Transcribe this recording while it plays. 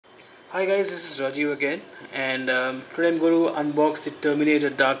Hi guys, this is Rajiv again, and today I'm going to unbox the Terminator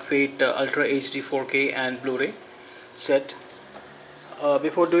Dark Fate Ultra HD 4K and Blu-ray set.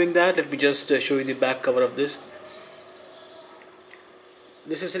 Before doing that, let me just show you the back cover of this.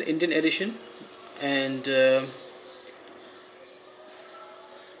 This is an Indian edition, and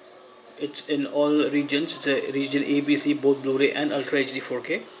it's in all regions. It's a region ABC, both Blu-ray and Ultra HD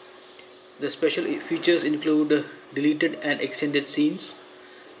 4K. The special features include deleted and extended scenes,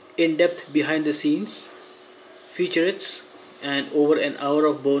 in-depth behind the scenes, featurettes, and over an hour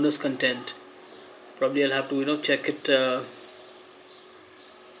of bonus content. Probably I'll have to check it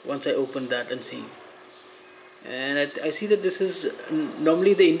once I open that and see. And I see that this is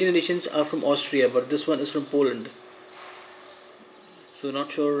normally the Indian editions are from Austria, but this one is from Poland. So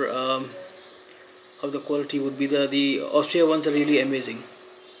not sure how the quality would be. The Austria ones are really amazing.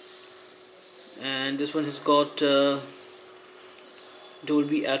 And this one has got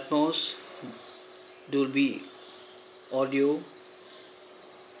Dolby Atmos, Dolby audio,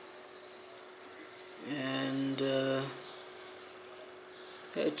 and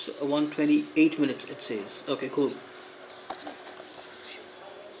it's 128 minutes it says. Okay, cool.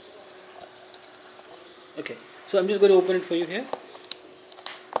 Okay, so I'm just going to open it for you here.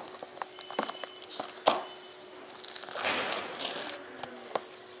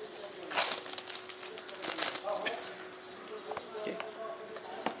 Okay.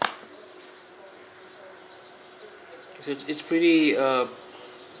 So it's pretty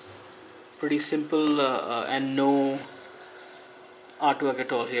simple and no artwork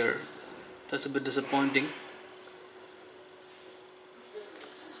at all here. That's a bit disappointing.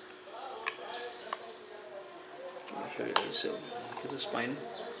 Okay, here it is. So here's the spine.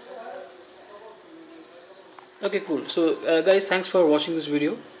 Okay, cool. So guys, thanks for watching this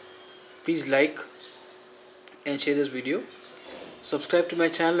video. Please like and share this video. Subscribe to my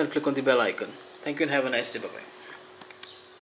channel and click on the bell icon. Thank you and have a nice day. Bye bye.